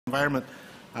Environment,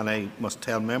 and I must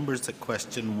tell members that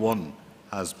question 1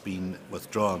 has been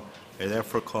withdrawn. I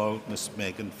therefore call Ms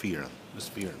Megan Fearon.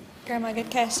 Ms Fearon.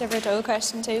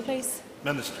 Question 2, please.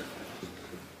 Minister.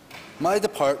 My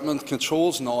department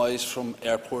controls noise from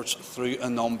airports through a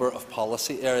number of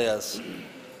policy areas.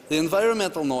 The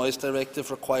Environmental Noise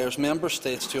Directive requires Member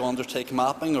States to undertake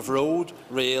mapping of road,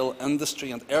 rail,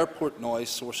 industry and airport noise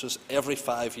sources every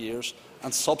 5 years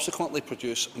and subsequently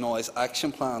produce noise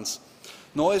action plans.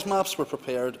 Noise maps were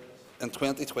prepared in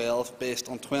 2012 based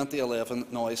on 2011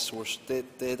 noise source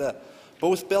data.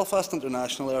 Both Belfast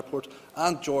International Airport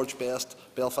and George Best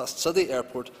Belfast City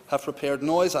Airport have prepared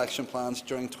noise action plans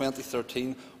during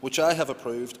 2013, which I have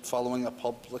approved following a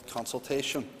public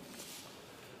consultation.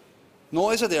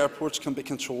 Noise at airports can be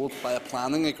controlled by a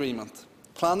planning agreement.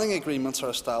 Planning agreements are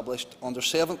established under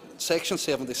Section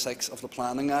 76 of the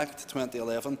Planning Act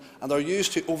 2011 and are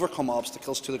used to overcome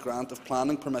obstacles to the grant of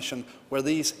planning permission where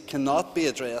these cannot be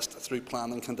addressed through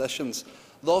planning conditions.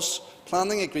 Thus,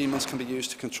 planning agreements can be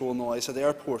used to control noise at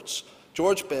airports.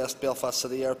 George Best Belfast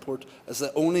City Airport is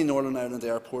the only Northern Ireland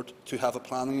airport to have a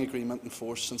planning agreement in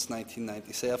force since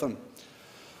 1997.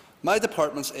 My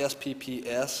department's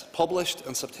SPPS, published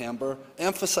in September,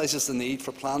 emphasises the need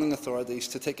for planning authorities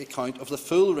to take account of the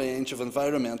full range of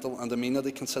environmental and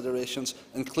amenity considerations,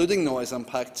 including noise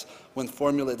impacts, when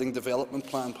formulating development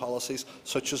plan policies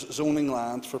such as zoning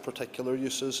land for particular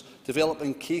uses,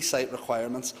 developing key site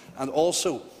requirements, and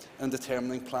also in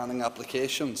determining planning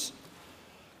applications.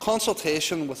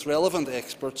 Consultation with relevant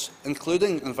experts,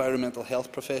 including environmental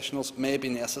health professionals, may be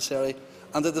necessary,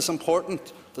 and it is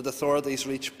important that authorities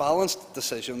reach balanced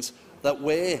decisions that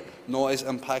weigh noise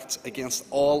impacts against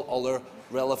all other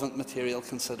relevant material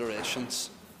considerations.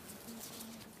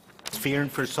 Fearon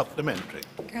for supplementary.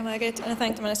 And I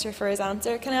thank the Minister for his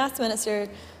answer. Can I ask the Minister,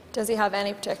 does he have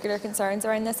any particular concerns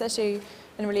around this issue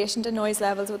in relation to noise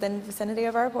levels within the vicinity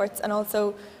of airports, and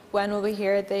also when will we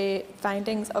hear the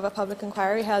findings of a public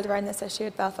inquiry held around this issue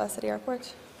at Belfast City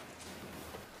Airport?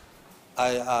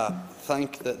 I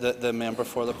thank the member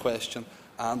for the question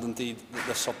and indeed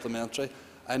the supplementary.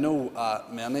 I know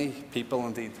many people,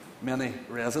 indeed many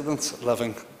residents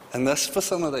living in this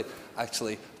vicinity,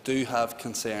 actually do have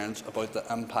concerns about the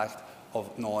impact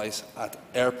of noise at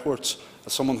airports.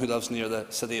 As someone who lives near the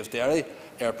City of Derry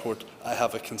Airport, I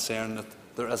have a concern that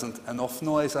there isn't enough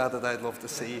noise at it. I'd love to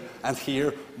see and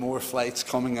hear more flights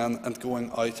coming in and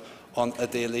going out on a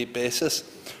daily basis.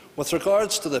 With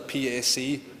regards to the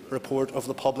PAC report of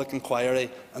the public inquiry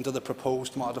and to the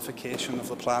proposed modification of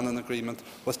the planning agreement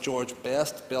with George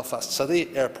Best Belfast City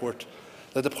Airport,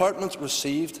 the Department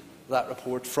received that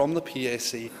report from the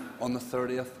PAC on the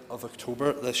 30th of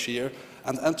October this year,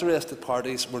 and interested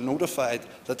parties were notified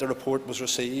that the report was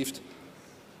received.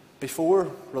 Before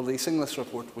releasing this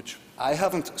report, which I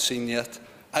haven't seen yet,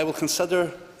 I will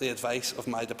consider the advice of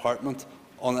my department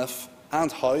on if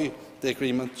and how the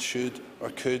agreement should or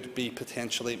could be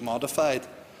potentially modified.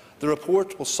 The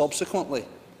report will subsequently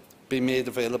be made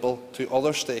available to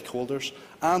other stakeholders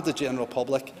and the general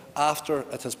public after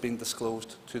it has been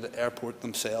disclosed to the airport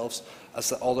themselves as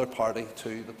the other party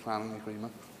to the planning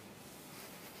agreement.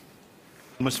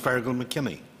 Ms Fergal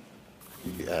McKinney.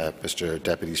 Mr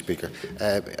Deputy Speaker,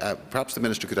 perhaps the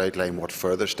Minister could outline what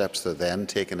further steps are then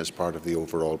taken as part of the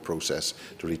overall process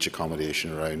to reach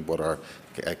accommodation around what are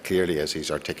clearly, as he's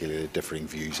articulated, differing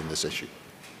views in this issue.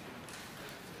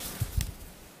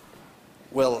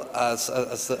 Well, as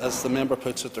the member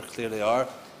puts it, there clearly are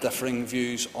differing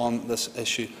views on this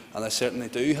issue, and I certainly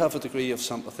do have a degree of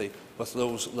sympathy with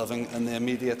those living in the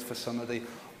immediate vicinity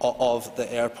of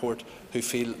the airport who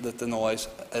feel that the noise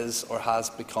is or has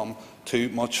become too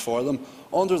much for them.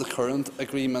 Under the current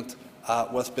agreement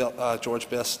with George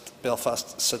Best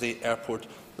Belfast City Airport,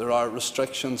 there are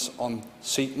restrictions on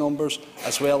seat numbers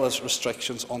as well as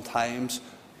restrictions on times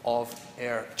of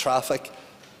air traffic.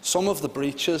 Some of the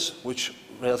breaches which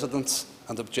residents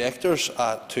and objectors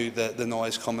to the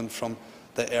noise coming from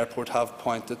the airport have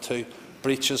pointed to,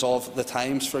 breaches of the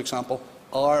times, for example,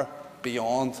 are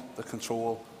beyond the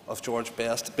control of George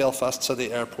Best Belfast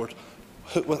City Airport,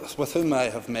 with whom I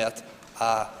have met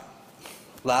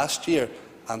last year,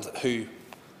 and who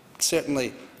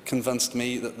certainly convinced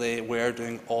me that they were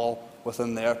doing all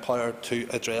within their power to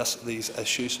address these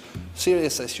issues.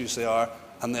 Serious issues they are,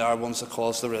 and they are ones that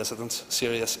cause the residents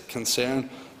serious concern.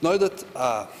 Now that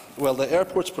the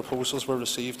airport's proposals were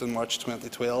received in March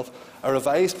 2012, a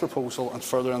revised proposal and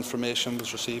further information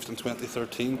was received in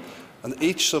 2013, and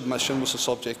each submission was the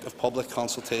subject of public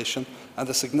consultation, and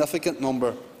a significant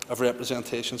number of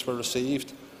representations were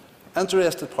received.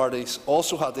 Interested parties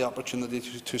also had the opportunity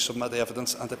to submit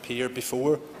evidence and appear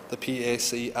before the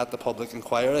PAC at the public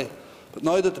inquiry. But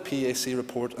now that the PAC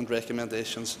report and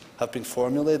recommendations have been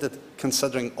formulated,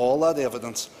 considering all that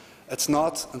evidence, it's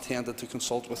not intended to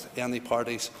consult with any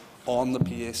parties on the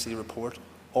PAC report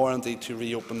or indeed to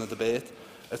reopen the debate.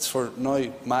 It's for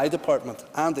now my department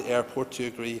and the airport to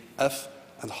agree if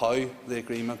and how the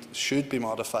agreement should be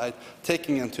modified,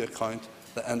 taking into account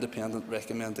the independent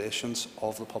recommendations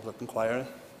of the public inquiry.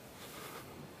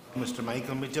 Mr.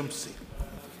 Michael McGimpsey.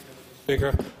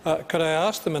 Speaker, could I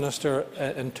ask the Minister,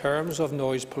 in terms of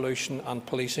noise pollution and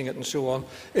policing it and so on,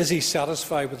 is he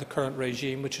satisfied with the current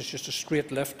regime, which is just a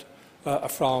straight lift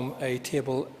from a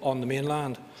table on the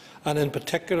mainland? And in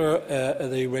particular,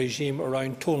 the regime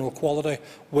around tonal quality,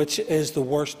 which is the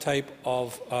worst type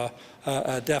of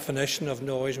definition of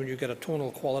noise, when you get a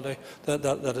tonal quality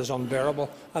that is unbearable,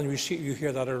 and you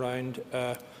hear that around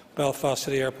Belfast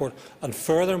City Airport. And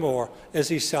furthermore, is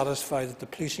he satisfied that the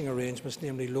policing arrangements,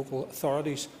 namely local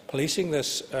authorities policing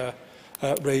this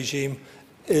regime,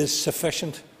 is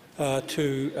sufficient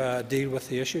to deal with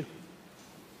the issue?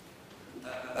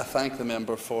 I thank the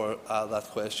member for that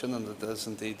question, and it is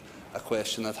indeed a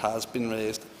question that has been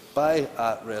raised by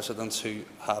residents who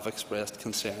have expressed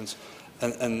concerns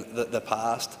in the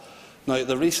past. Now,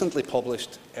 the recently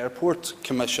published Airport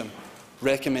Commission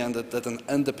recommended that an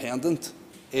independent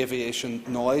aviation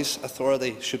noise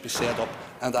authority should be set up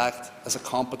and act as a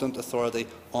competent authority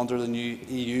under the new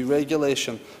EU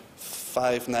regulation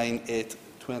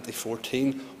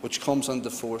 598/2014, which comes into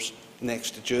force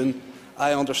next June.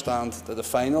 I understand that the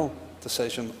final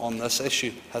decision on this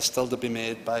issue has still to be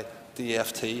made by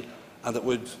DFT, and it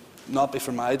would not be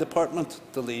for my department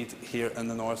to lead here in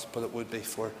the north, but it would be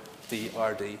for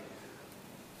DRD.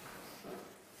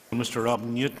 Mr.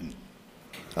 Robin Newton.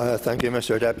 Thank you,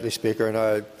 Mr. Deputy Speaker, and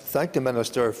I thank the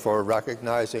Minister for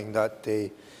recognising that the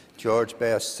George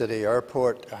Best City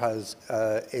Airport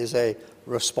is a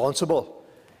responsible,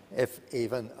 if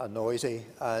even a noisy,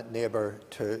 neighbour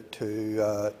to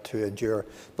endure.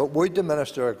 But would the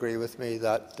Minister agree with me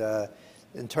that,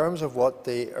 in terms of what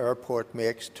the airport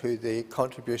makes to the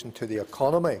contribution to the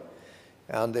economy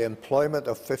and the employment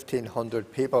of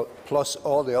 1,500 people, plus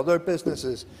all the other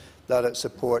businesses that it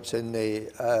supports in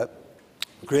the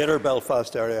Greater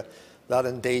Belfast area, that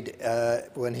indeed,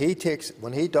 when he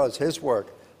does his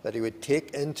work, that he would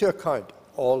take into account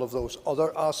all of those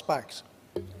other aspects?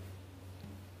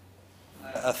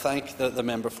 I thank the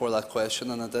member for that question,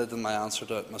 and I did in my answer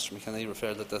to Mr McKinney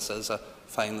refer that this is a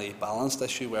finely balanced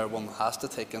issue where one has to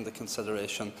take into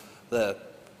consideration the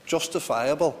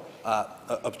justifiable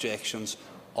objections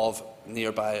of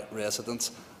nearby residents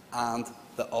and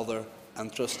the other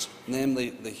interests,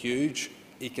 namely the huge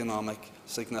economic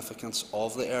significance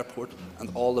of the airport and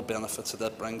all the benefits that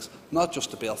it brings, not just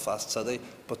to Belfast City,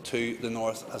 but to the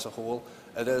north as a whole.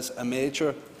 It is a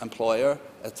major employer.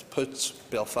 It puts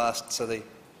Belfast City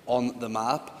on the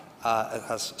map. It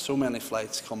has so many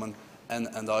flights coming in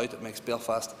and out. It makes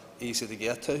Belfast easy to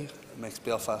get to. It makes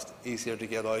Belfast easier to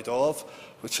get out of,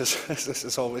 which is this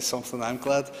is always something I'm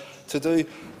glad to do.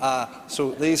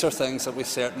 So these are things that we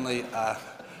certainly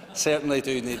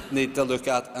do need to look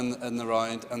at in the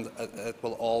round, and it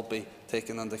will all be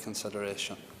taken into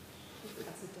consideration.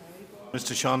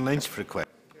 Mr. Sean Lynch for a question.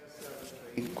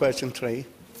 Question 3.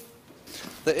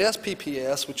 The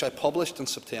SPPS, which I published in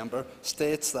September,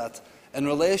 states that in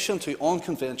relation to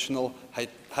unconventional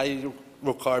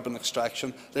hydrocarbon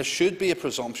extraction, there should be a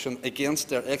presumption against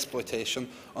their exploitation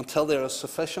until there is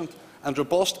sufficient and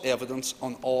robust evidence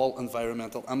on all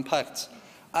environmental impacts.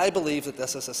 I believe that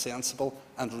this is a sensible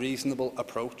and reasonable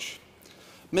approach.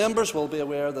 Members will be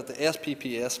aware that the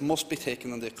SPPS must be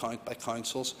taken into account by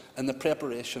councils in the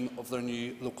preparation of their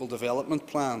new local development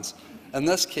plans, in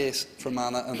this case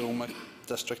Fermanagh and Omagh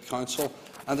District Council,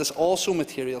 and is also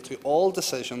material to all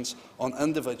decisions on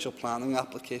individual planning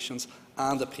applications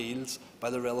and appeals by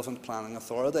the relevant planning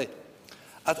authority.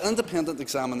 At independent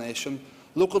examination,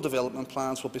 local development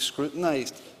plans will be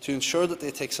scrutinised to ensure that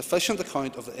they take sufficient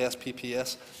account of the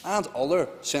SPPS and other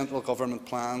central government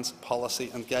plans,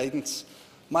 policy and guidance.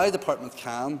 My department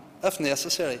can, if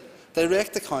necessary,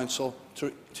 direct the Council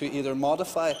to either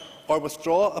modify or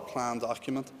withdraw a plan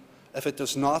document if it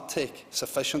does not take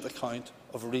sufficient account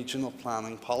of regional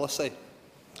planning policy.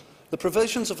 The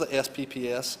provisions of the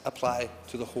SPPS apply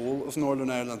to the whole of Northern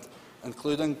Ireland,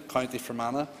 including County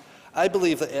Fermanagh. I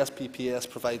believe that SPPS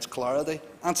provides clarity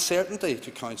and certainty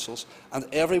to councils and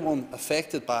everyone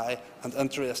affected by and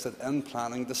interested in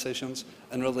planning decisions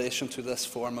in relation to this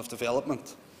form of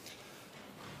development.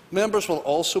 Members will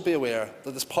also be aware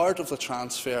that as part of the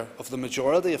transfer of the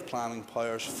majority of planning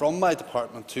powers from my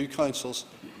department to councils,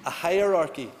 a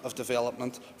hierarchy of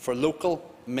development for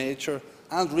local, major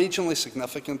and regionally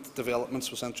significant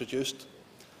developments was introduced.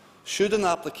 Should an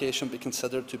application be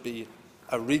considered to be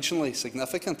a regionally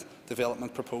significant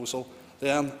development proposal,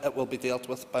 then it will be dealt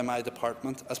with by my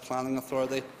department as planning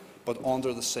authority, but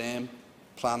under the same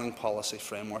planning policy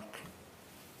framework.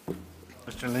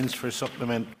 Mr Lynch for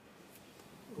supplement.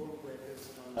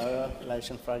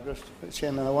 Election Fragrance.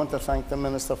 Shane, and I want to thank the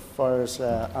Minister for his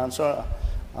answer,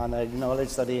 and I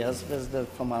acknowledge that he has visited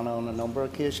Fermanagh on a number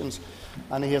of occasions,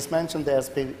 and he has mentioned the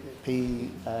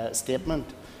SPP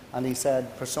statement, and he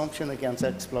said presumption against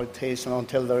exploitation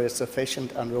until there is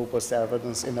sufficient and robust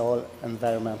evidence in all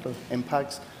environmental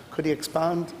impacts. Could he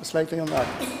expand slightly on that?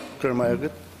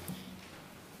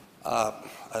 I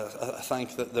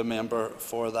thank the member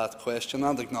for that question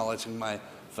and acknowledging my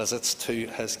visits to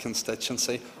his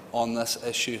constituency on this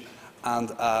issue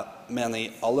and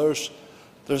many others.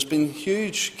 There's been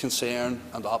huge concern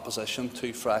and opposition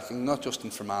to fracking, not just in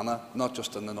Fermanagh, not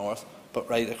just in the north, but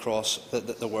right across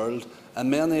the world. And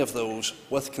many of those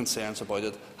with concerns about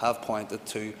it have pointed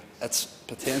to its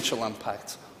potential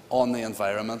impact on the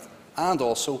environment and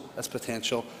also its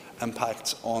potential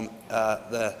impacts on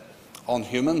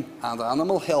human and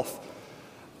animal health.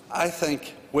 I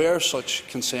think where such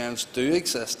concerns do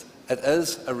exist, it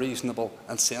is a reasonable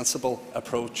and sensible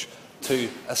approach to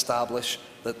establish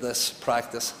that this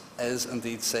practice is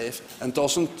indeed safe and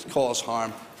doesn't cause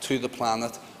harm to the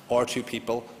planet or to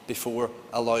people before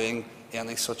allowing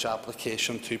any such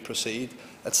application to proceed.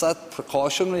 It's that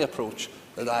precautionary approach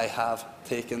that I have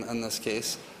taken in this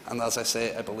case, and as I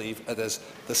say, I believe it is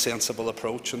the sensible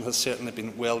approach and has certainly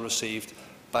been well received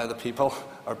by the people,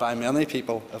 or by many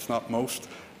people, if not most,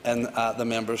 in the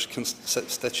member's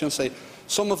constituency.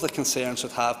 Some of the concerns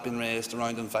that have been raised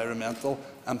around environmental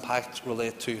impact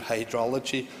relate to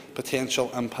hydrology,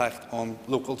 potential impact on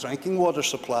local drinking water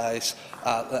supplies,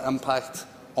 the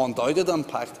undoubted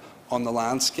impact on the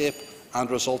landscape and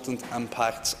resultant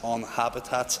impacts on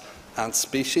habitats and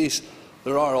species.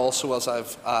 There are also, as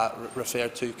I've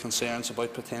referred to, concerns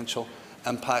about potential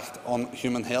impact on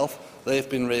human health. They've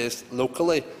been raised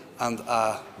locally and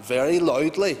very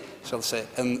loudly, shall I say,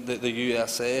 in the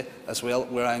USA as well,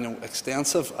 where I know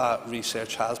extensive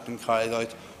research has been carried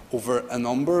out over a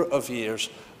number of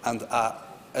years and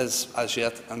is as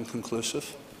yet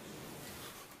inconclusive.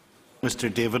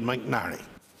 Mr David McNary.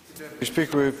 Mr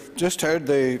Speaker, we've just heard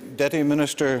the Deputy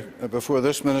Minister before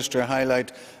this Minister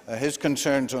highlight his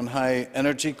concerns on high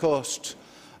energy costs.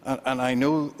 And I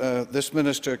know this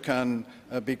Minister can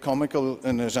be comical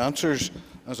in his answers,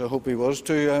 as I hope he was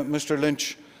to Mr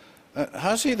Lynch.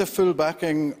 Has he the full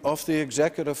backing of the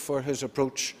Executive for his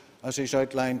approach, as he's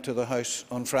outlined to the House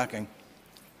on fracking?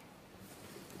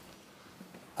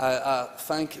 I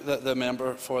thank the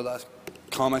member for that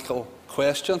comical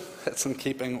question. It's in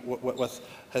keeping with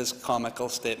his comical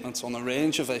statements on a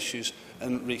range of issues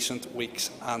in recent weeks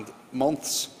and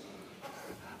months.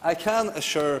 I can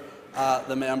assure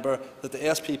the member that the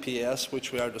SPPS,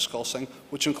 which we are discussing,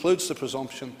 which includes the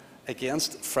presumption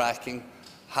against fracking,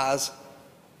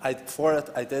 for it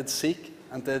I did seek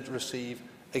and did receive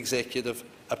executive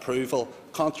approval,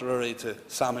 contrary to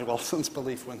Sammy Wilson's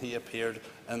belief when he appeared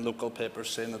in local papers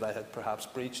saying that I had perhaps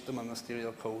breached the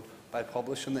ministerial code by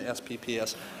publishing the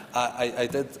SPPS. I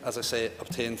did, as I say,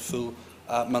 obtain full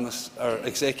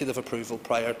executive approval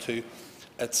prior to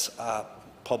its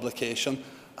publication.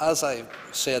 As I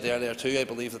said earlier too, I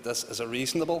believe that this is a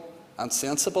reasonable and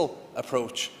sensible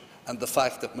approach, and the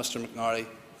fact that Mr McNary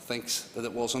thinks that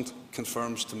it wasn't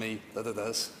confirms to me that it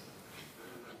is.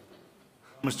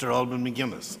 Mr Alban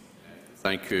McGuinness.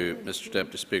 Thank you, Mr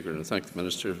Deputy Speaker, and thank the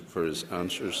Minister for his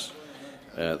answers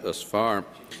thus far.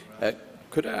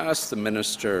 Could I ask the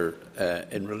Minister,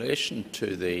 in relation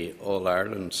to the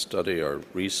All-Ireland study or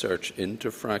research into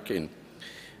fracking,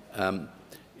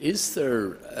 is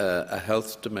there a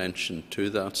health dimension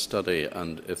to that study,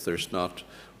 and if there's not,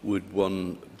 would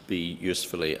one be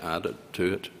usefully added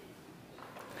to it?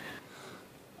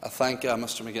 I thank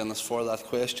Mr McGuinness for that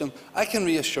question. I can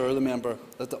reassure the member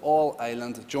that the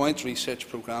All-Ireland Joint Research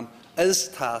Programme is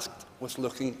tasked with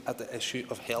looking at the issue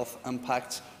of health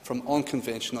impacts from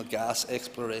unconventional gas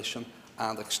exploration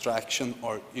and extraction,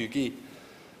 or UGE.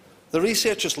 The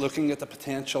research is looking at the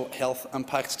potential health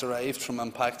impacts derived from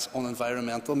impacts on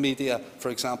environmental media, for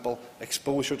example,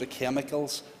 exposure to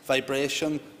chemicals,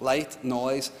 vibration, light,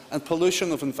 noise and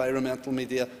pollution of environmental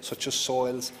media such as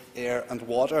soils, air and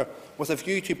water, with a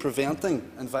view to preventing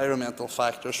environmental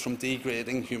factors from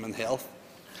degrading human health.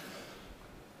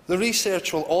 The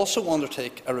research will also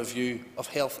undertake a review of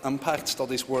health impact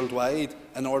studies worldwide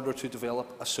in order to develop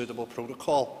a suitable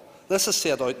protocol. This is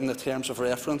set out in the terms of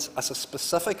reference as a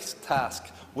specific task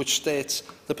which states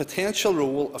the potential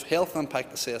role of health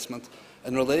impact assessment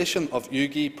in relation of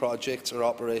UGI projects or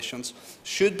operations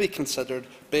should be considered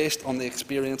based on the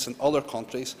experience in other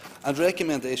countries, and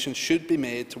recommendations should be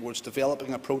made towards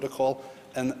developing a protocol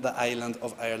in the island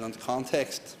of Ireland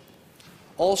context.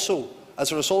 Also,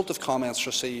 as a result of comments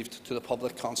received to the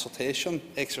public consultation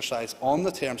exercise on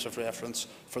the terms of reference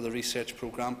for the research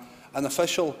programme, an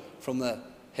official from the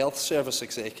Health Service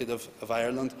Executive of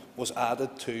Ireland was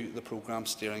added to the programme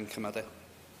steering committee.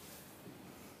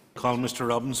 Call Mr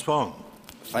Robin-Swan.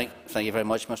 Thank you very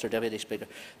much, Mr Deputy Speaker.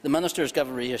 The Minister has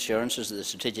given reassurances that the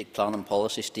strategic plan and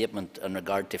policy statement in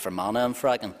regard to Fermanagh and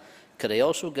fracking. Could he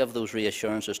also give those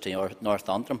reassurances to North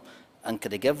Antrim? And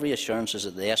could he give reassurances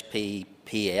that the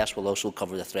SPPS will also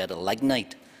cover the threat of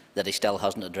lignite that he still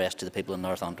hasn't addressed to the people in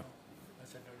North Antrim?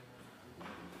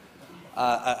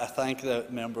 I thank the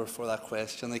member for that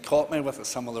question. He caught me with a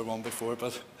similar one before,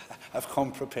 but I've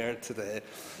come prepared today.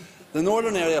 The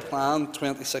Northern Area Plan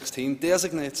 2016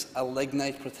 designates a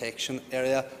lignite protection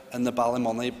area in the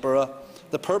Ballymoney Borough.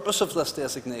 The purpose of this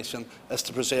designation is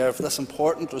to preserve this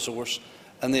important resource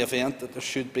in the event that there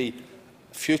should be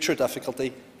future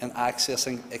difficulty in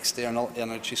accessing external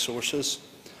energy sources.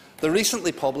 The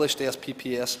recently published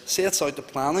SPPS sets out the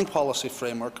planning policy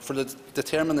framework for the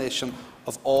determination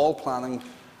of all planning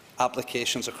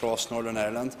applications across Northern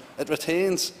Ireland. It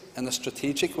retains, in a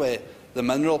strategic way, the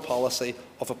mineral policy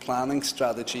of a planning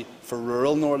strategy for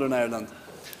rural Northern Ireland.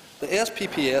 The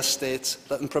SPPS states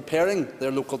that in preparing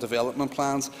their local development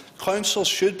plans, councils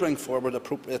should bring forward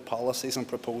appropriate policies and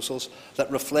proposals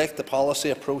that reflect the policy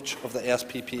approach of the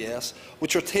SPPS,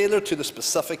 which are tailored to the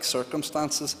specific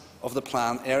circumstances of the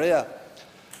plan area.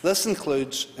 This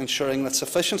includes ensuring that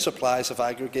sufficient supplies of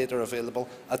aggregate are available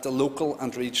at the local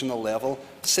and regional level,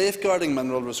 safeguarding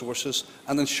mineral resources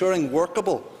and ensuring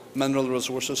workable mineral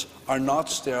resources are not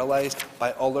sterilised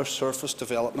by other surface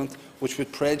development which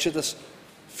would prejudice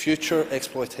future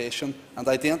exploitation, and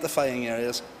identifying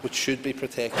areas which should be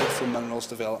protected from minerals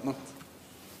development.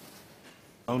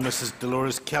 Now, Mrs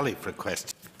Dolores Kelly for a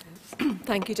question.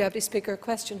 Thank you, Deputy Speaker.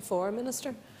 Question 4,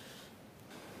 Minister.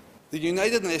 The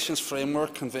United Nations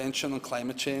Framework Convention on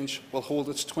Climate Change will hold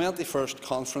its 21st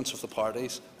Conference of the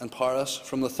Parties in Paris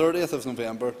from the 30th of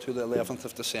November to the 11th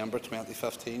of December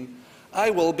 2015. I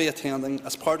will be attending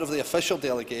as part of the official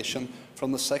delegation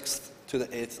from the 6th to the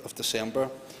 8th of December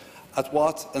at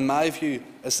what, in my view,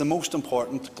 is the most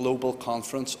important global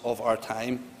conference of our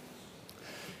time.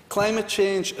 Climate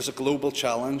change is a global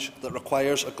challenge that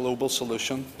requires a global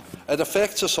solution. It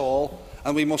affects us all,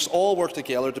 and we must all work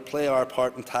together to play our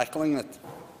part in tackling it.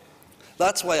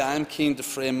 That's why I am keen to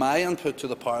frame my input to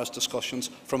the Paris discussions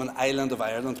from an Island of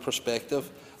Ireland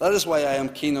perspective. That is why I am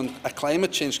keen on a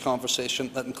climate change conversation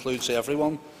that includes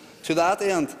everyone. To that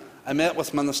end, I met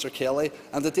with Minister Kelly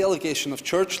and a delegation of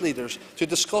church leaders to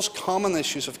discuss common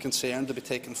issues of concern to be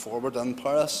taken forward in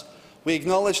Paris. We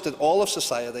acknowledged that all of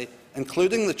society,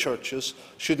 including the churches,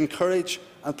 should encourage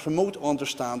and promote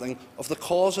understanding of the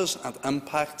causes and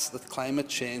impacts that climate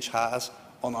change has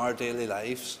on our daily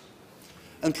lives.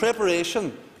 In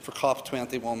preparation for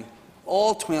COP21,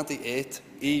 all 28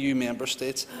 EU member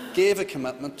states gave a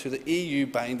commitment to the EU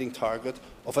binding target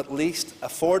of at least a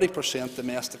 40%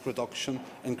 domestic reduction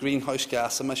in greenhouse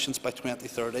gas emissions by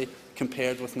 2030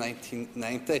 compared with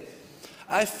 1990.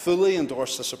 I fully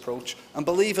endorse this approach and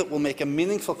believe it will make a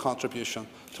meaningful contribution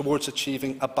towards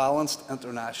achieving a balanced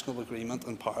international agreement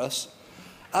in Paris.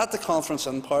 At the conference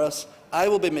in Paris, I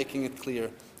will be making it clear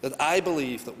that I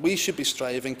believe that we should be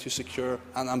striving to secure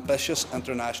an ambitious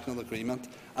international agreement,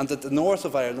 and that the North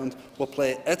of Ireland will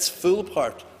play its full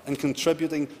part in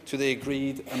contributing to the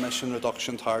agreed emission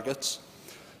reduction targets.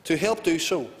 To help do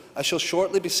so, I shall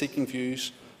shortly be seeking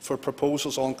views for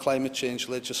proposals on climate change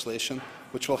legislation,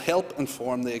 which will help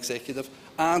inform the Executive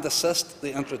and assist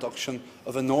the introduction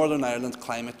of a Northern Ireland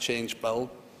climate change bill.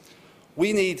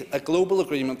 We need a global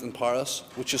agreement in Paris,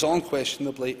 which is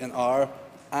unquestionably in our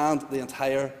and the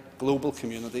entire global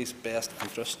community's best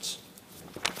interests.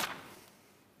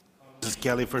 Mrs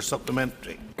Kelly for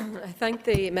supplementary. I thank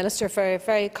the Minister for a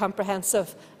very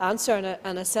comprehensive answer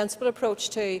and a sensible approach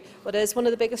to what is one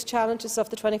of the biggest challenges of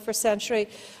the 21st century.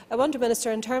 I wonder,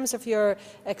 Minister, in terms of your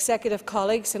executive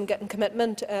colleagues and getting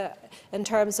commitment in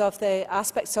terms of the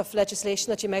aspects of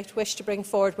legislation that you might wish to bring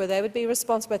forward where they would be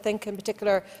responsible, I think in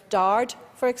particular DARD,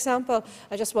 for example.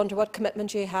 I just wonder what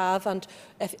commitment you have, and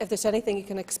if there's anything you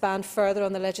can expand further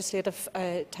on the legislative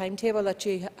timetable that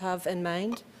you have in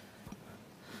mind.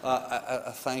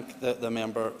 I thank the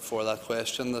member for that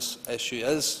question. This issue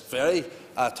is very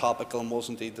topical and was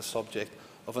indeed the subject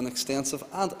of an extensive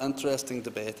and interesting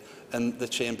debate in the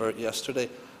Chamber yesterday.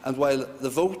 And while the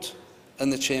vote in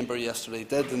the Chamber yesterday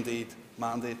did indeed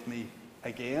mandate me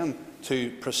again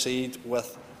to proceed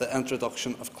with the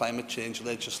introduction of climate change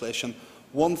legislation,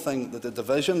 one thing that the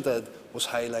division did was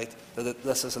highlight that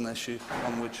this is an issue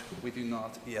on which we do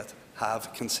not yet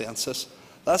have consensus.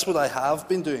 That's what I have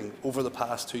been doing over the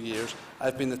past 2 years.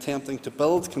 I've been attempting to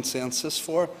build consensus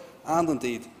for, and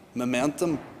indeed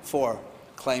momentum for,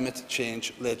 climate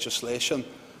change legislation.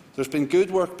 There's been good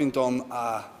work being done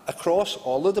across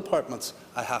all the departments,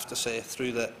 I have to say,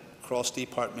 through the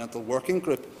cross-departmental working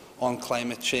group on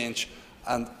climate change,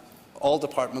 and all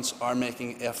departments are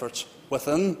making efforts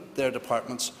within their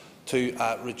departments to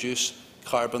reduce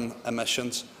carbon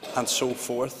emissions and so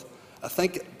forth. I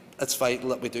think it's vital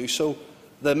that we do so.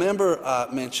 The member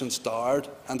mentions DARD,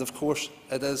 and of course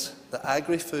it is the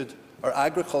agri-food or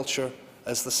agriculture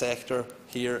is the sector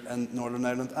here in Northern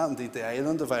Ireland and indeed the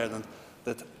island of Ireland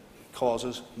that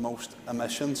causes most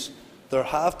emissions. There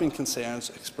have been concerns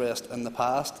expressed in the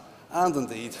past, and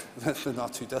indeed the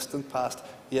not too distant past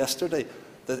yesterday,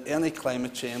 that any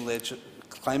climate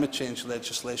change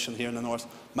legislation here in the north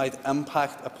might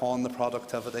impact upon the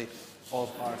productivity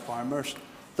of our farmers.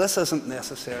 This isn't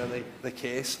necessarily the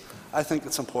case. I think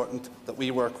it's important that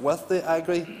we work with the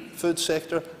agri-food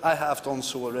sector. I have done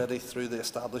so already through the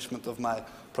establishment of my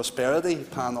prosperity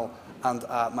panel and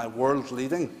my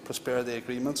world-leading prosperity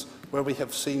agreements, where we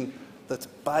have seen that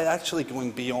by actually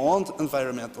going beyond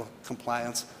environmental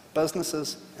compliance,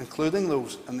 businesses, including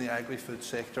those in the agri-food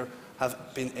sector, have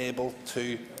been able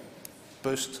to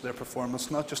boost their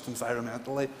performance, not just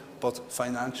environmentally, but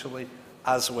financially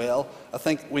as well. I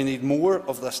think we need more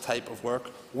of this type of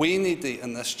work. We need to,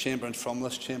 in this chamber and from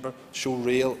this chamber, show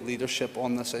real leadership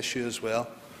on this issue as well.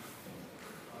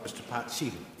 Mr. Pat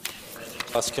Sheehan.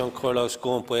 I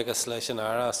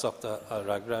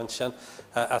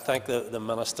thank the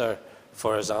Minister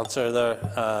for his answer there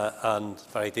and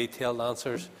very detailed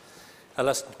answers. I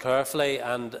listened carefully,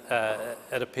 and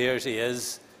it appears he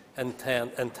is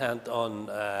intent on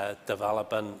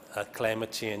developing a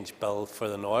climate change bill for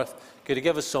the North. Could you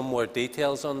give us some more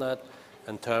details on that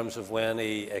in terms of when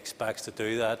he expects to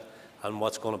do that and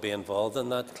what's going to be involved in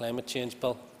that climate change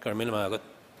bill?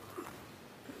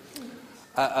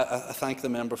 I thank the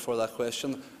member for that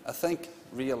question. I think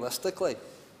realistically,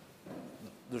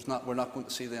 we're not going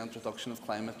to see the introduction of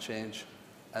climate change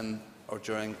in or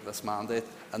during this mandate,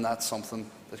 and that's something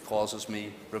that causes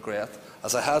me regret.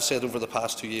 As I have said over the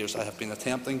past 2 years, I have been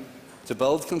attempting to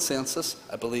build consensus.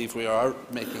 I believe we are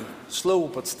making slow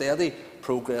but steady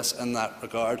progress in that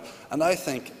regard, and I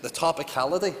think the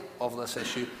topicality of this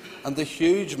issue and the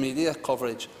huge media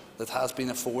coverage that has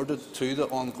been afforded to the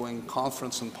ongoing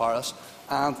conference in Paris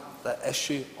and the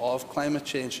issue of climate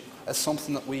change is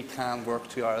something that we can work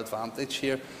to our advantage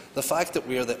here. The fact that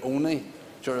we are the only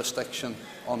jurisdiction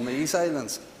on these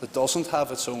islands that doesn't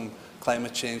have its own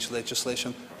climate change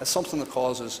legislation is something that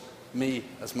causes me,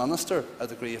 as Minister, a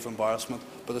degree of embarrassment,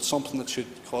 but it's something that should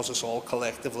cause us all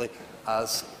collectively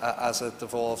as a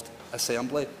devolved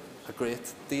assembly a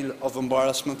great deal of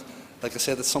embarrassment. Like I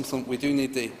said, it's something we do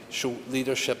need to show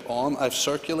leadership on. I've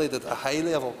circulated a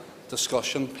high-level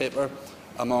discussion paper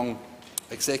among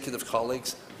executive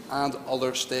colleagues and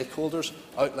other stakeholders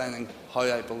outlining how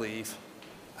I believe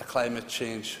a climate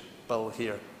change bill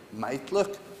here might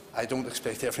look. I don't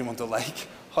expect everyone to like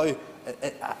how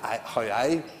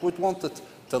I would want it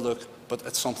to look, but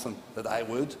it's something that I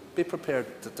would be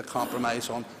prepared to compromise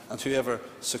on, and whoever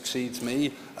succeeds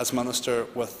me as Minister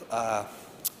with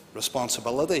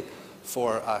responsibility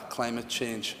for climate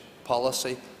change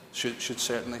policy should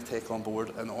certainly take on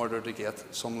board in order to get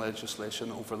some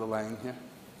legislation over the line here.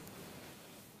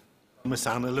 Ms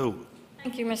Anna Lowe.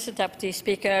 Thank you, Mr Deputy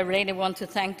Speaker. I really want to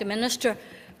thank the Minister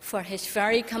for his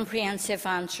very comprehensive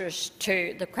answers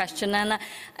to the question, and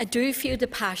I do feel the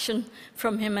passion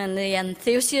from him and the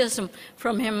enthusiasm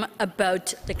from him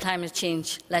about the climate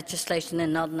change legislation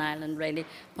in Northern Ireland. Really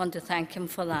want to thank him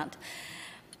for that.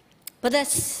 But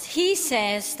as he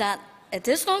says that it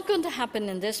is not going to happen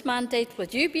in this mandate,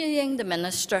 with you being the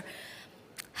Minister,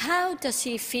 how does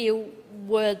he feel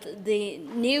with the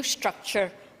new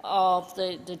structure of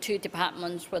the two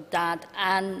departments, with that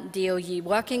and DOE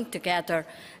working together?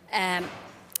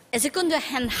 Is it going to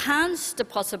enhance the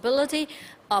possibility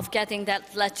of getting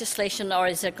that legislation, or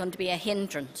is it going to be a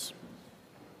hindrance?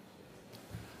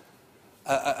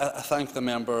 I thank the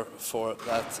member for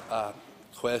that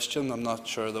question. I'm not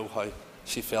sure, though, how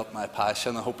she felt my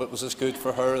passion. I hope it was as good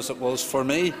for her as it was for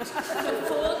me. For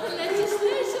the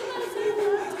legislation.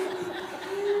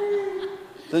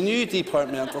 The new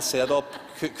departmental setup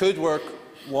could work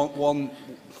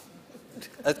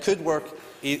it could work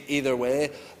either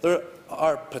way. There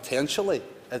are potentially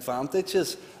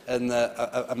advantages in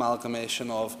the amalgamation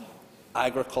of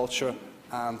agriculture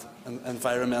and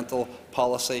environmental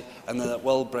policy, and that it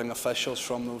will bring officials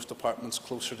from those departments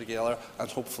closer together and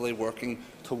hopefully working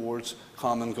towards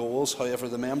common goals. However,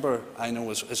 the member, I know,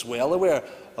 is well aware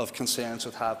of concerns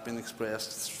that have been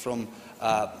expressed from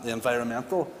the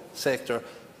environmental sector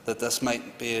that this might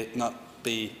not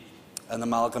be an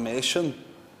amalgamation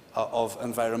of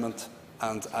environment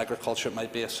and agriculture. It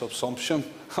might be a subsumption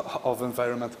of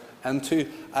environment into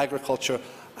agriculture.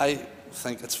 I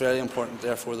think it's very important,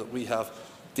 therefore, that we have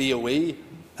DOE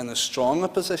in as strong a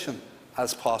position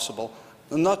as possible,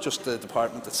 and not just the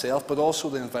department itself, but also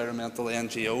the environmental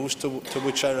NGOs to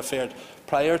which I referred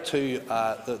prior to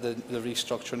the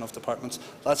restructuring of departments.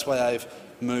 That's why I've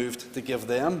moved to give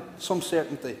them some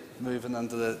certainty moving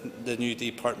into the new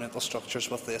departmental structures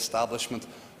with the establishment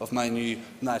of my new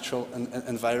Natural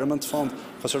Environment Fund,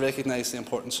 because I recognise the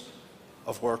importance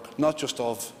of work, not just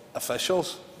of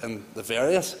officials in the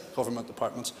various government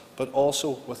departments, but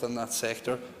also within that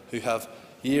sector who have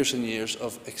years and years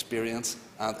of experience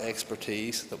and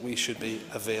expertise that we should be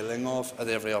availing of at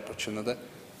every opportunity.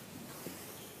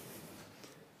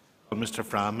 Mr.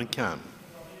 Fran McCann.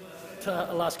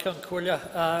 Alaska and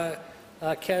Corlia.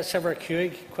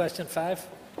 Question 5.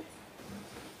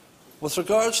 With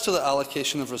regards to the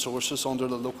allocation of resources under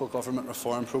the Local Government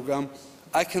Reform Programme,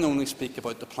 I can only speak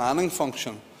about the planning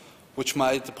function, which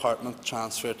my department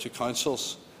transferred to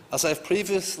councils. As I have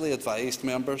previously advised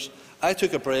members, I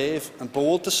took a brave and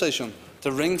bold decision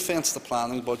to ring-fence the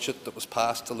planning budget that was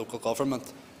passed to local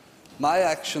government. My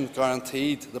action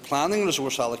guaranteed the planning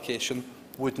resource allocation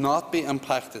would not be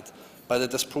impacted by the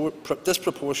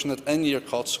disproportionate in-year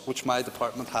cuts which my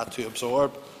department had to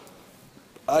absorb.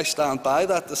 I stand by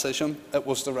that decision. It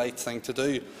was the right thing to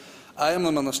do. I am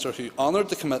the Minister who honoured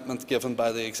the commitment given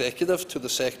by the Executive to the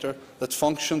sector that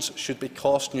functions should be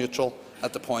cost-neutral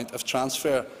at the point of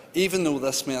transfer, even though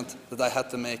this meant that I had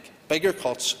to make bigger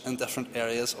cuts in different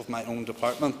areas of my own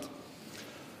department.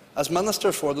 As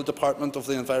Minister for the Department of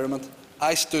the Environment,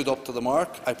 I stood up to the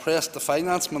mark. I pressed the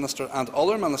Finance Minister and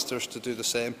other ministers to do the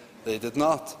same. They did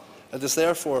not. It is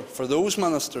therefore for those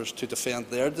ministers to defend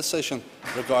their decision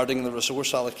regarding the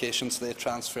resource allocations they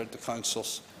transferred to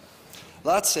councils.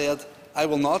 That said, I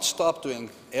will not stop doing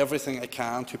everything I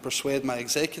can to persuade my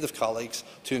executive colleagues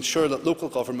to ensure that local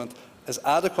government is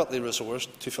adequately resourced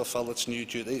to fulfil its new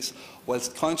duties,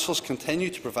 whilst councils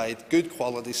continue to provide good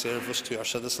quality service to our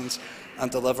citizens and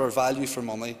deliver value for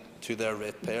money to their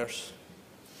ratepayers.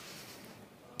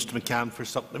 Mr. McCann for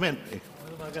supplementary.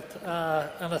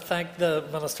 And I thank the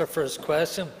Minister for his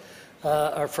question,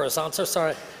 or for his answer,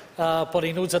 sorry. But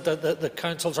he knows that the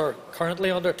councils are currently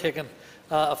undertaking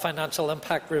a financial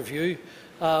impact review,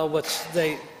 which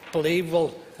they believe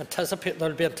will there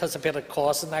will be anticipated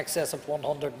costs in excess of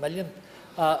 100 million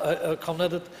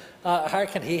accommodated. How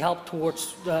can he help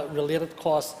towards related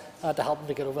costs to help him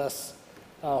to get over this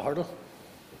hurdle?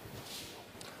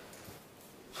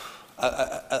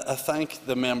 I thank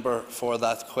the member for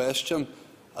that question.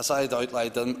 As I had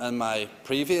outlined in my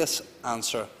previous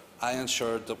answer, I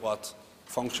ensured that what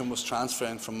function was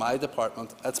transferring from my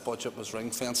department, its budget was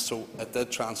ring-fenced, so it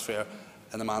did transfer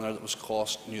in a manner that was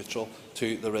cost-neutral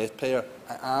to the ratepayer.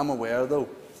 I am aware, though,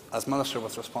 as Minister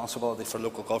with responsibility for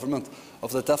local government,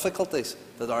 of the difficulties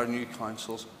that our new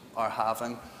councils are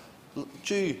having,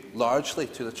 due largely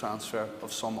to the transfer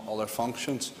of some other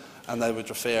functions, and I would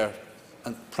refer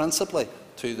principally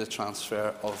to the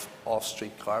transfer of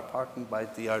off-street car parking by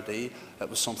DRD. It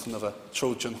was something of a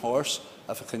Trojan horse,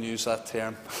 if I can use that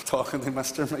term, talking to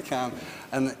Mr McCann,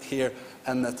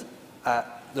 and that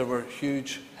there were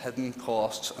huge hidden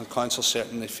costs, and councils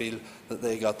certainly feel that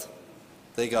they got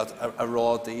a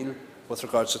raw deal with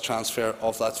regards to transfer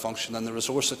of that function, and the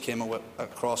resource that came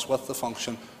across with the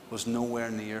function was nowhere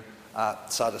near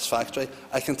satisfactory.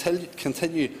 I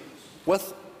continue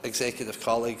with executive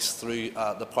colleagues through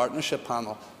the partnership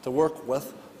panel to work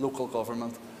with local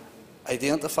government,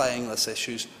 identifying these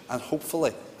issues and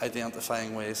hopefully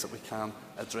identifying ways that we can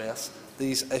address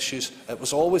these issues. It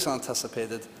was always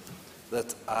anticipated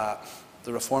that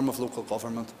the reform of local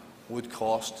government would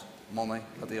cost money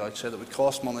at the outset. It would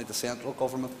cost money to central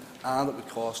government and it would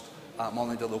cost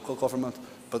money to local government,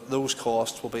 but those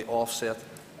costs will be offset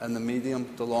in the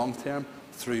medium to long term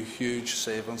through huge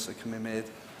savings that can be made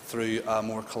through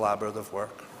more collaborative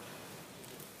work.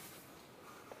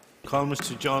 Call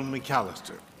Mr. John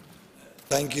McAllister.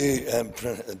 Thank you,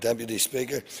 Deputy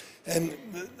Speaker.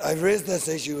 I've raised this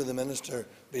issue with the Minister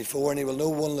before, and he will know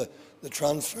one of the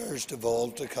transfers to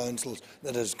Vault to councils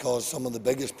that has caused some of the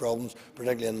biggest problems,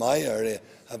 particularly in my area,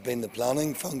 have been the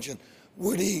planning function.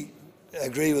 Would he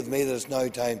agree with me that it's now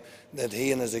time that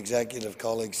he and his executive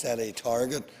colleagues set a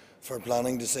target for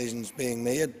planning decisions being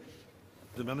made?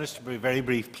 The Minister, be very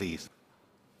brief, please.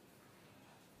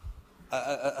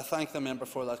 I thank the member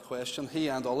for that question. He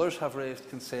and others have raised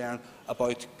concern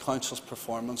about council's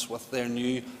performance with their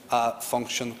new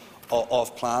function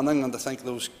of planning, and I think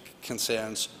those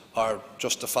concerns are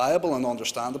justifiable and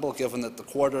understandable, given that the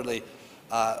quarterly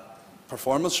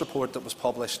performance report that was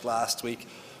published last week,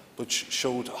 which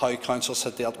showed how councils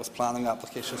had dealt with planning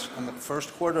applications in the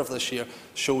first quarter of this year,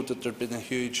 showed that there had been a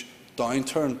huge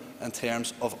downturn in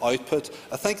terms of output.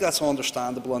 I think that's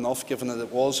understandable enough, given that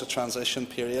it was a transition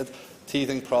period.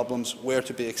 Teething problems were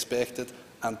to be expected,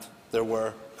 and there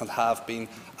were and have been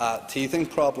teething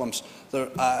problems.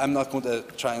 I'm not going to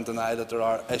try and deny that there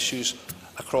are issues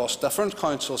across different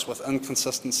councils with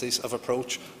inconsistencies of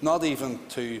approach, not even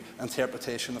to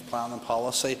interpretation of planning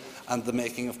policy and the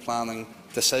making of planning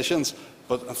decisions,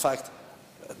 but in fact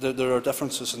there are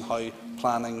differences in how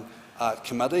planning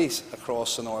committees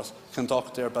across the north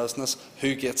conduct their business,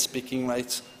 who gets speaking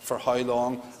rights for how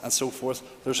long and so forth.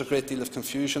 There's a great deal of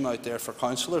confusion out there for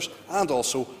councillors and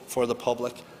also for the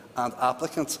public and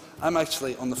applicants. I'm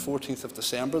actually on the 14th of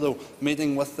December though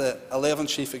meeting with the 11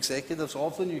 chief executives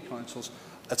of the new councils.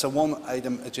 It's a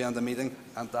one-item agenda meeting,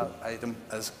 and that item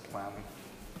is planning.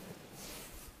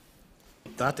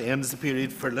 That ends the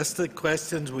period for listed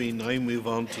questions. We now move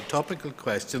on to topical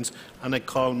questions, and I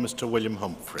call Mr William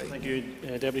Humphrey. Thank you,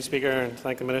 Deputy Speaker, and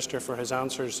thank the Minister for his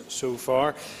answers so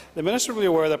far. The Minister will be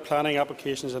aware that planning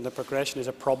applications and the progression is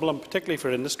a problem, particularly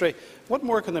for industry. What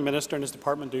more can the Minister and his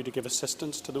department do to give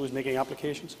assistance to those making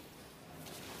applications?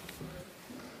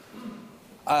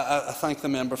 I thank the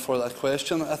member for that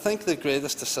question. I think the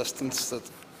greatest assistance that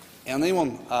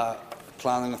anyone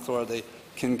planning authority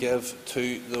can give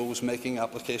to those making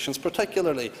applications,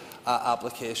 particularly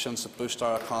applications that boost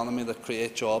our economy, that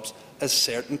create jobs, is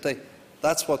certainty.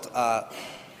 That's what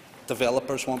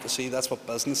developers want to see. That's what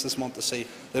businesses want to see.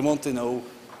 They want to know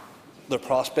the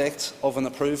prospects of an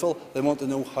approval. They want to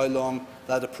know how long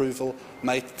that approval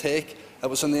might take. It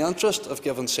was in the interest of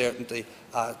giving certainty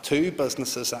to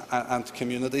businesses and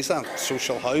communities and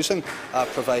social housing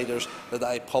providers that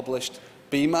I published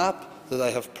BMAP, that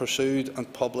I have pursued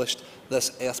and published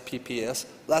this SPPS.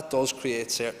 That does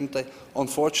create certainty.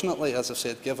 Unfortunately, as I've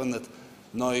said, given that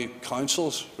now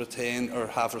councils retain or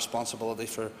have responsibility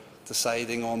for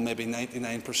deciding on maybe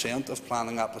 99% of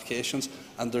planning applications,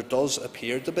 and there does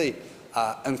appear to be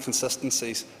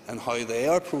inconsistencies in how they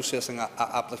are processing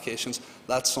applications,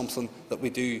 that's something that we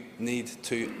do need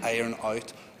to iron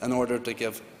out in order to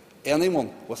give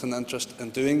anyone with an interest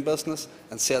in doing business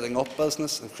and setting up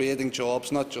business and creating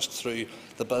jobs, not just through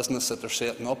the business that they're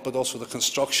setting up, but also the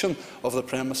construction of the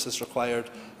premises required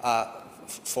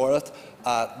for it.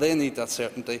 They need that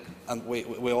certainty, and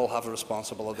we all have a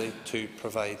responsibility to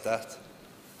provide that.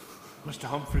 Mr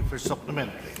Humphrey for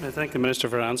supplementary. I thank the Minister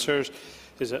for answers.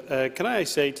 Can I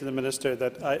say to the Minister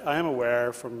that I am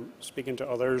aware from speaking to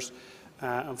others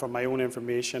and from my own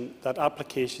information that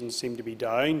applications seem to be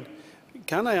down.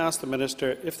 Can I ask the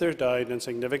Minister, if they're down and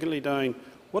significantly down,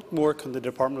 what more can the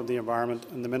Department of the Environment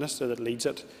and the Minister that leads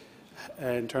it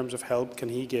in terms of help can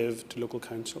he give to local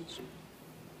councils?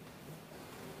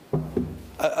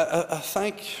 I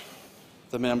thank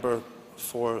the member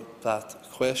for that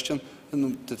question.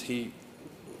 And did he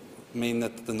mean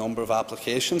that the number of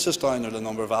applications is down, or the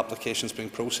number of applications being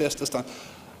processed is down?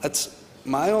 It's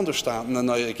my understanding, and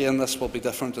now again this will be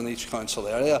different in each council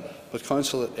area, but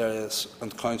council areas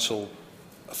and council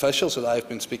officials that I've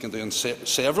been speaking to in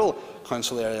several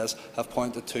council areas have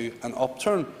pointed to an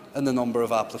upturn in the number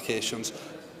of applications.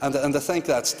 And I think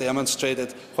that's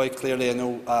demonstrated quite clearly. I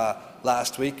know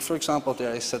last week, for example,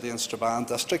 Derry City and Strabane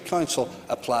District Council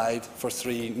applied for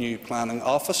 3 new planning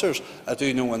officers. I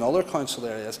do know in other council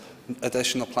areas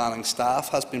additional planning staff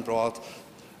has been brought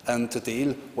in to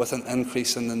deal with an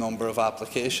increase in the number of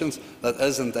applications. That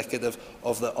is indicative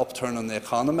of the upturn in the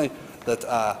economy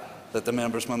that the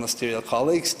member's ministerial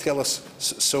colleagues tell us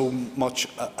so much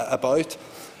about.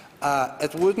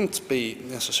 It wouldn't be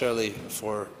necessarily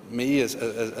for me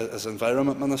as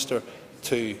Environment Minister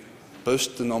to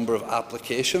boost the number of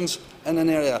applications in an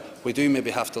area. We do maybe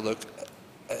have to look,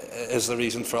 is the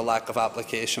reason for a lack of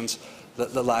applications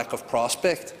the lack of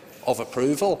prospect of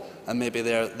approval, and maybe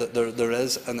there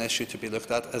is an issue to be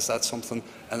looked at. Is that something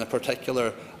in a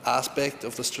particular aspect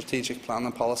of the strategic plan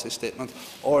and policy statement,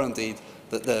 or indeed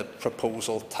the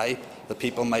proposal type that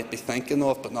people might be thinking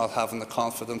of but not having the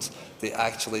confidence to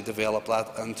actually develop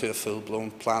that into a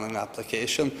full-blown planning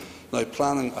application. Now,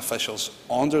 planning officials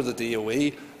under the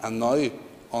DOE and now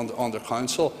under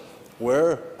Council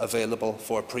were available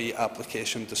for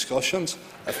pre-application discussions.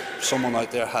 If someone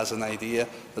out there has an idea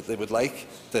that they would like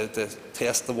to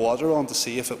test the water on to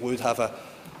see if it would have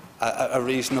a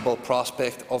reasonable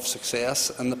prospect of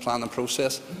success in the planning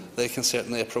process, they can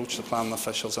certainly approach the planning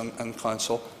officials and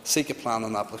Council, seek a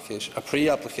planning application, a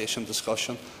pre-application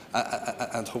discussion,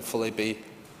 and hopefully be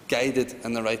guided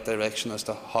in the right direction as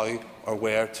to how or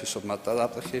where to submit that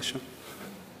application.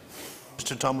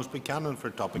 Mr Thomas Buchanan for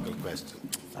a topical question.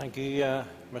 Thank you,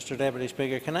 Mr Deputy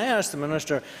Speaker. Can I ask the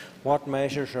Minister what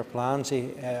measures or plans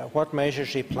he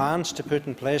plans to put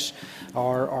in place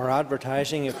or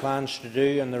advertising he plans to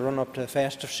do in the run-up to the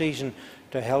festive season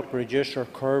to help reduce or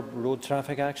curb road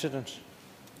traffic accidents?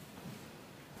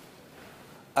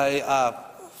 I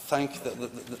thank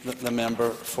the member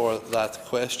for that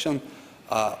question.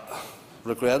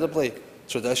 Regrettably,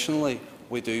 traditionally,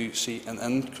 we do see an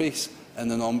increase in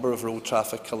the number of road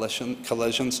traffic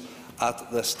collisions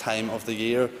at this time of the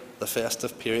year, the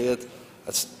festive period.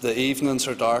 The evenings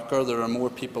are darker, there are more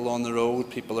people on the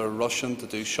road, people are rushing to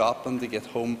do shopping, to get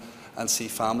home and see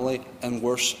family in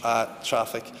worse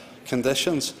traffic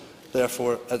conditions.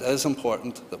 Therefore, it is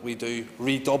important that we do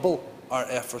redouble our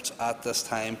efforts at this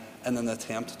time in an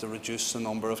attempt to reduce the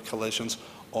number of collisions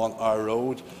on our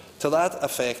road. To that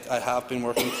effect, I have been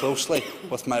working closely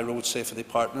with my road safety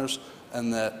partners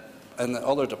in the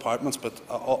other departments, but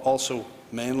also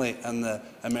mainly in the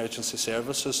emergency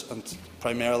services, and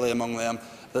primarily among them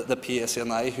the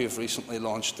PSNI, who have recently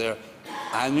launched their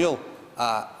annual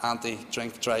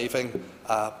anti-drink driving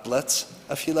blitz,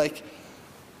 if you like.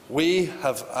 We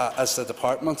have, as the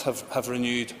department, have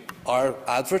renewed our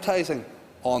advertising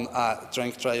on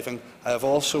drink driving. I have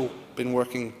also been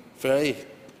working very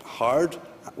hard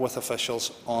with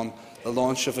officials on the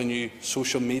launch of a new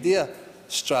social media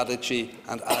strategy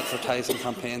and advertising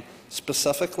campaign,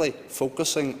 specifically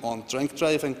focusing on drink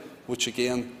driving, which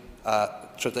again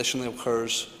traditionally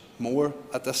occurs more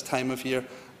at this time of year,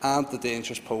 and the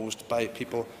dangers posed by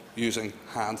people using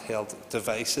handheld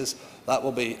devices. That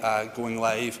will be going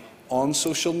live on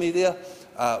social media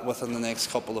within the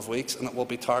next couple of weeks, and it will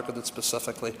be targeted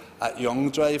specifically at young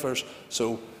drivers.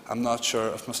 So I'm not sure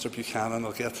if Mr Buchanan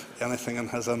will get anything in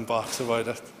his inbox about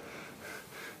it.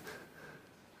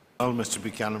 Mr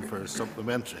Buchanan for a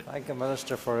supplementary. Thank the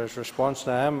Minister for his response.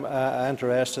 Now, I'm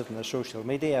interested in the social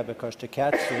media, because to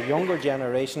catch the younger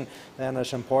generation, then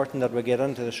it's important that we get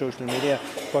into the social media.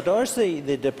 But does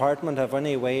the department have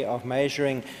any way of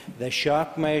measuring the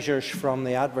shock measures from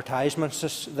the advertisements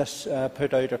this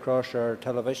put out across our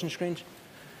television screens?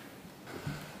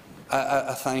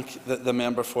 I thank the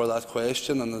member for that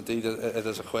question, and indeed it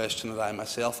is a question that I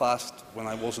myself asked when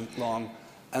I wasn't long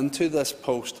into this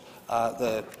post.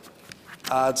 The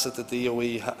ads that the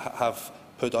DOE have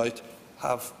put out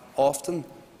have often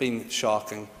been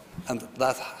shocking, and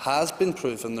that has been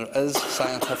proven. There is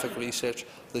scientific research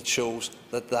that shows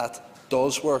that that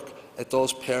does work. It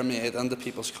does permeate into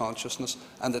people's consciousness,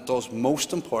 and it does,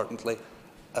 most importantly,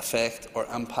 affect or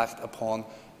impact upon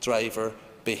driver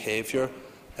behaviour.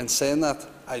 In saying that,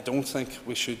 I don't think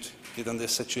we should get into a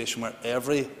situation where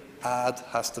every ad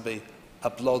has to be a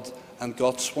blood and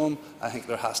guts one. I think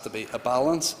there has to be a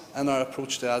balance in our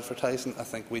approach to advertising. I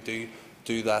think we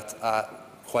do that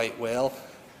quite well.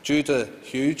 Due to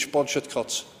huge budget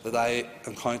cuts that I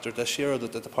encountered this year, or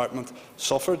that the department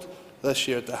suffered this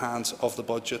year at the hands of the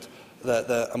budget,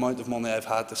 the amount of money I've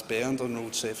had to spend on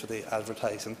road safety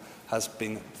advertising has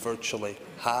been virtually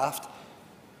halved.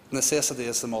 Necessity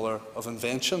is the mother of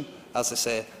invention, as I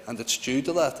say, and it's due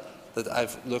to that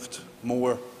I've looked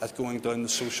more at going down the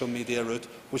social media route,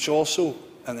 which also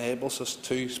enables us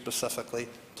to specifically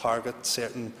target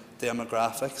certain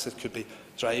demographics. It could be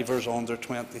drivers under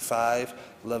 25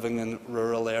 living in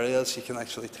rural areas. You can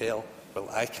actually tell, well,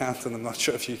 I can't, and I'm not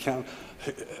sure if you can,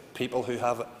 people who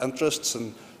have interests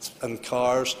in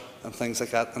cars and things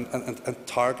like that, and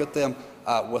target them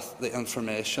with the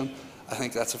information. I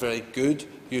think that's a very good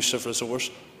use of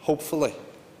resource. Hopefully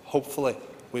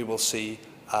we will see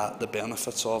the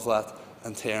benefits of that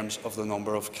in terms of the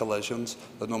number of collisions,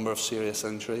 the number of serious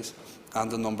injuries, and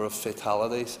the number of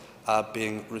fatalities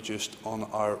being reduced on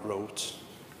our roads.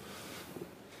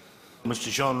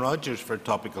 Mr Sean Rogers for a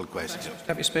topical question.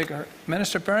 Deputy Speaker,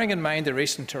 Minister, bearing in mind the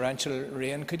recent torrential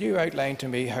rain, could you outline to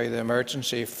me how the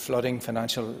emergency flooding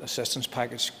financial assistance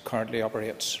package currently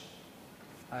operates?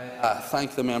 I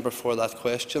thank the member for that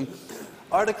question.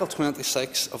 Article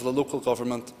 26 of the Local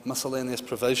Government Miscellaneous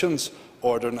Provisions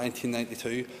Order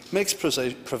 1992 makes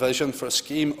provision for a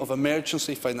scheme of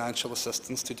emergency financial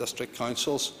assistance to district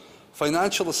councils.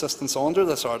 Financial assistance under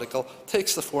this article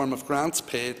takes the form of grants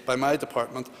paid by my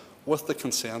department with the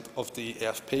consent of the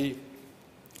DFP.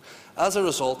 As a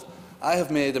result, I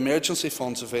have made emergency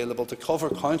funds available to cover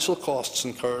council costs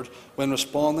incurred when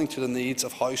responding to the needs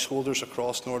of householders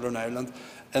across Northern Ireland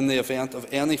in the event of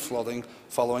any flooding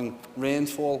following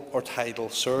rainfall or tidal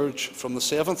surge from the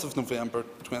 7th of November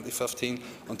 2015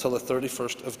 until the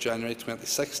 31st of January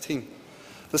 2016.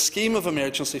 The scheme of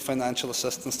emergency financial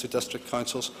assistance to district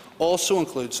councils also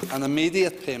includes an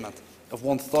immediate payment of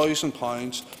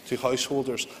 £1,000 to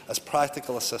householders as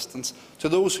practical assistance to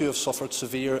those who have suffered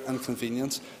severe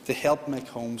inconvenience to help make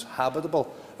homes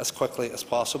habitable as quickly as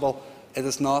possible. It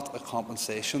is not a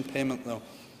compensation payment, though.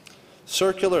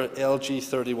 Circular LG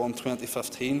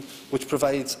 31/2015, which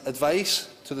provides advice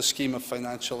to the scheme of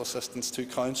financial assistance to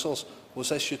councils,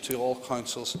 was issued to all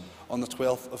councils on the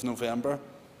 12th of November.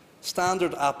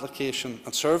 Standard application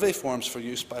and survey forms for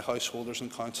use by householders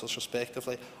and councils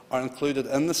respectively are included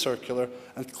in the circular,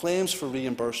 and claims for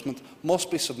reimbursement must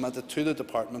be submitted to the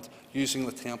Department using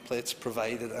the templates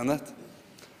provided in it.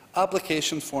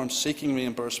 Application forms seeking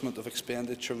reimbursement of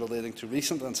expenditure relating to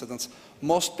recent incidents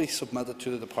must be submitted to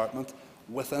the Department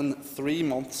within 3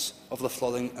 months of the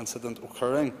flooding incident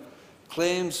occurring.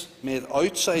 Claims made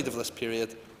outside of this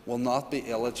period will not be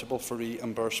eligible for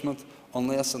reimbursement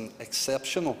unless in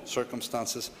exceptional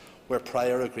circumstances where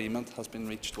prior agreement has been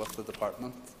reached with the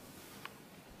Department.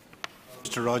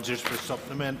 Mr Rogers for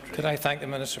supplementary. Could I thank the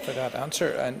Minister for that answer?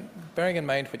 And bearing in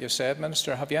mind what you said,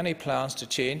 Minister, have you any plans to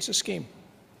change the scheme?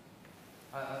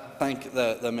 I thank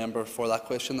the member for that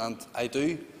question, and I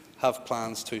do have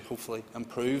plans to hopefully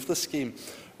improve the scheme.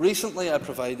 Recently I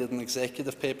provided an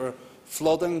executive paper,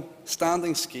 Flooding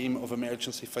Standing Scheme of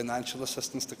Emergency Financial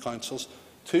Assistance to Councils,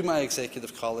 to my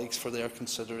executive colleagues for their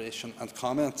consideration and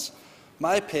comments.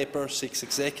 My paper seeks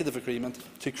executive agreement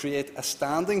to create a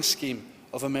standing scheme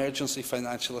of emergency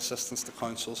financial assistance to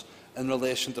councils in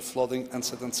relation to flooding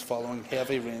incidents following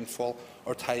heavy rainfall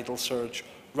or tidal surge,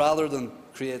 rather than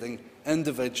creating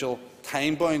individual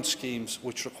time-bound schemes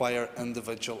which require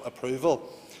individual approval.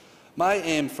 My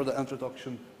aim for the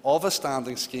introduction of a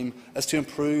standing scheme is to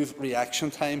improve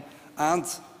reaction time and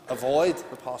avoid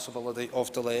the possibility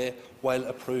of delay while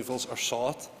approvals are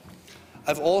sought.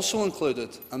 I have also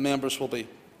included, and members will be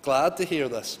glad to hear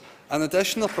this, an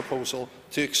additional proposal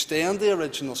to extend the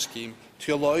original scheme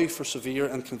to allow for severe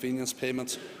inconvenience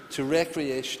payments to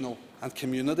recreational and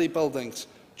community buildings,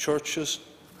 churches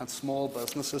and small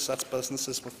businesses, that's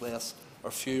businesses with less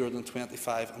or fewer than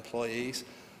 25 employees.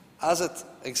 As it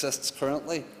exists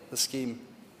currently, the scheme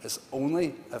is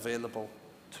only available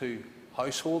to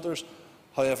householders.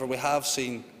 However, we have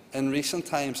seen in recent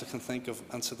times, I can think of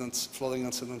incidents, flooding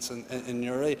incidents in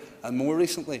Newry, and more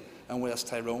recently in West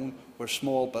Tyrone, where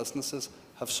small businesses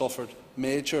have suffered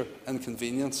major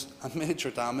inconvenience and major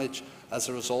damage as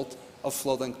a result of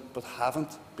flooding, but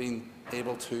haven't been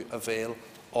able to avail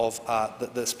of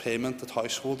this payment that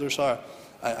householders are.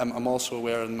 I'm also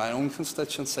aware in my own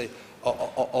constituency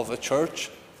of a church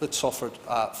that suffered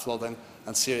flooding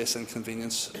and serious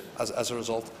inconvenience as a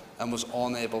result, and was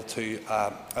unable to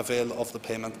avail of the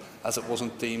payment as it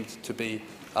wasn't deemed to be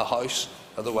a house,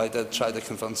 although I did try to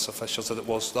convince officials that it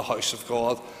was the house of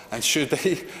God and should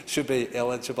be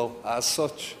eligible as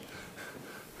such.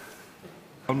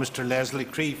 Well, Mr Leslie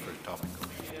Cree for topic.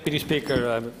 Deputy Speaker,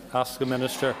 I ask the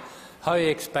Minister how he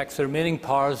expects the remaining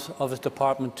powers of his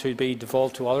department to be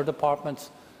devolved to other departments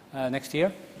next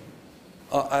year.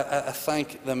 I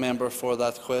thank the member for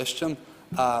that question.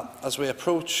 As we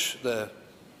approach the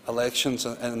elections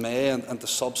in May and the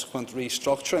subsequent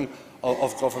restructuring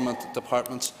of government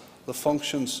departments, the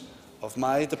functions of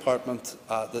my department,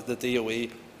 the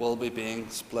DOE, will be being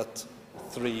split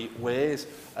 3 ways.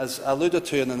 As alluded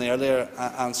to in an earlier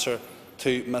answer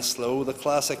to Ms Lowe, the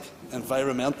classic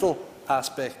environmental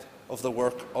aspect of the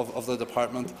work of the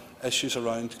department, issues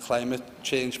around climate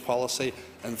change policy,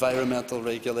 environmental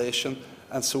regulation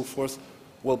and so forth,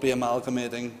 will be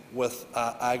amalgamating with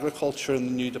agriculture in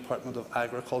the new Department of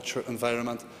Agriculture,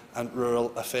 Environment and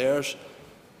Rural Affairs.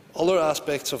 Other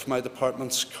aspects of my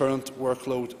department's current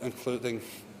workload, including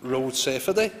road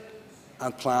safety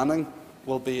and planning,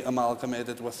 will be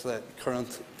amalgamated with the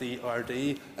current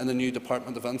DRD in the new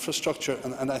Department of Infrastructure,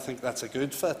 and I think that's a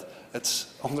good fit.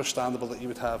 It's understandable that you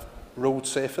would have road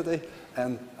safety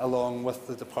along with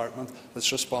the department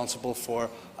that's responsible for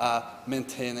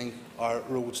maintaining our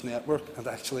roads network and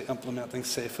actually implementing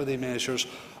safety measures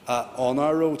on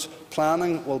our roads.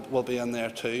 Planning will be in there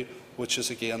too, which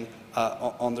is again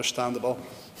understandable.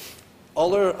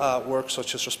 Other work,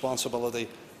 such as responsibility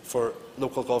for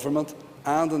local government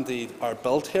and indeed our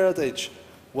built heritage,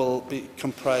 will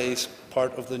comprise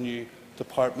part of the new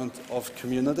Department of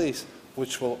Communities,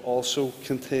 which will also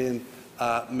contain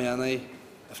many,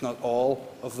 if not all,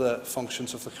 of the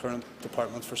functions of the current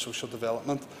Department for Social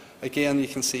Development. Again, you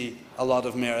can see a lot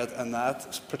of merit in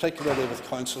that, particularly with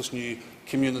Council's new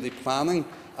community planning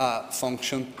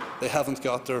function. They haven't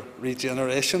got their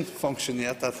regeneration function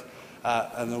yet. That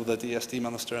I know the DSD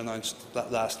Minister announced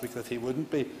that last week that he wouldn't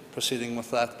be proceeding with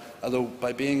that, although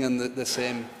by being in the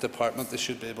same department they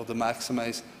should be able to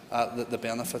maximise the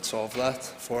benefits of that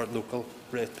for local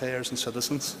ratepayers and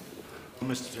citizens.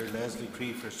 Mr Leslie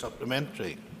Cree for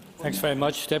supplementary. Thanks very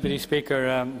much, Deputy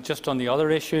Speaker. Just on the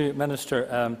other issue,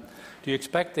 Minister, do you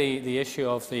expect the issue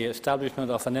of the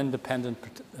establishment of an independent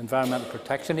environmental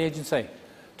protection agency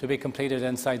to be completed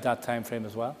inside that time frame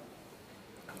as well?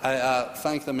 I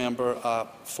thank the member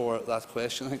for that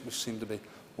question. I think we seem to be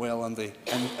well in the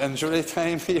injury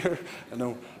time here. I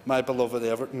know my beloved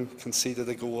Everton conceded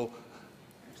a goal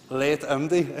late in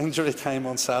the injury time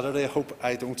on Saturday. I hope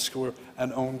I don't score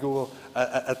an own goal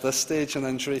at this stage in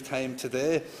injury time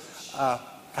today.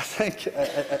 I think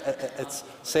it's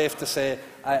safe to say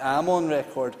I am on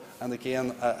record, and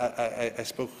again I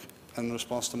spoke in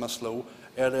response to Ms Lowe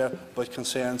earlier about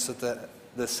concerns that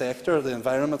the sector, the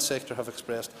environment sector, have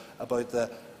expressed about the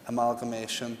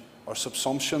amalgamation or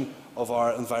subsumption of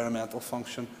our environmental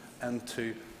function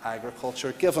into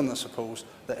agriculture, given, I suppose,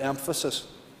 the emphasis,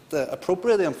 the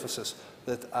appropriate emphasis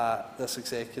that this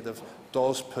executive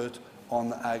does put on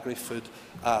the agri-food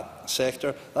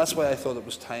sector. That's why I thought it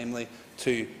was timely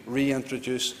to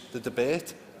reintroduce the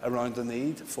debate around the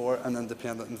need for an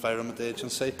independent environment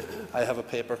agency. I have a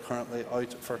paper currently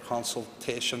out for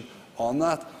consultation on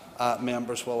that.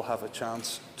 Members will have a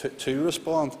chance to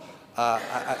respond.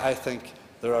 I think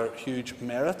there are huge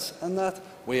merits in that.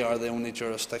 We are the only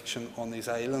jurisdiction on these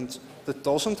islands that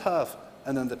doesn't have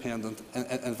an independent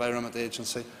environment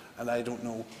agency, and I don't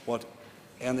know what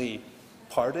any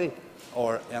party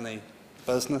or any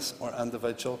business or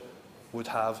individual would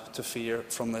have to fear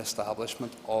from the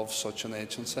establishment of such an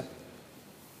agency.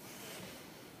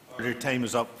 Your time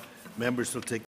is up. Members will take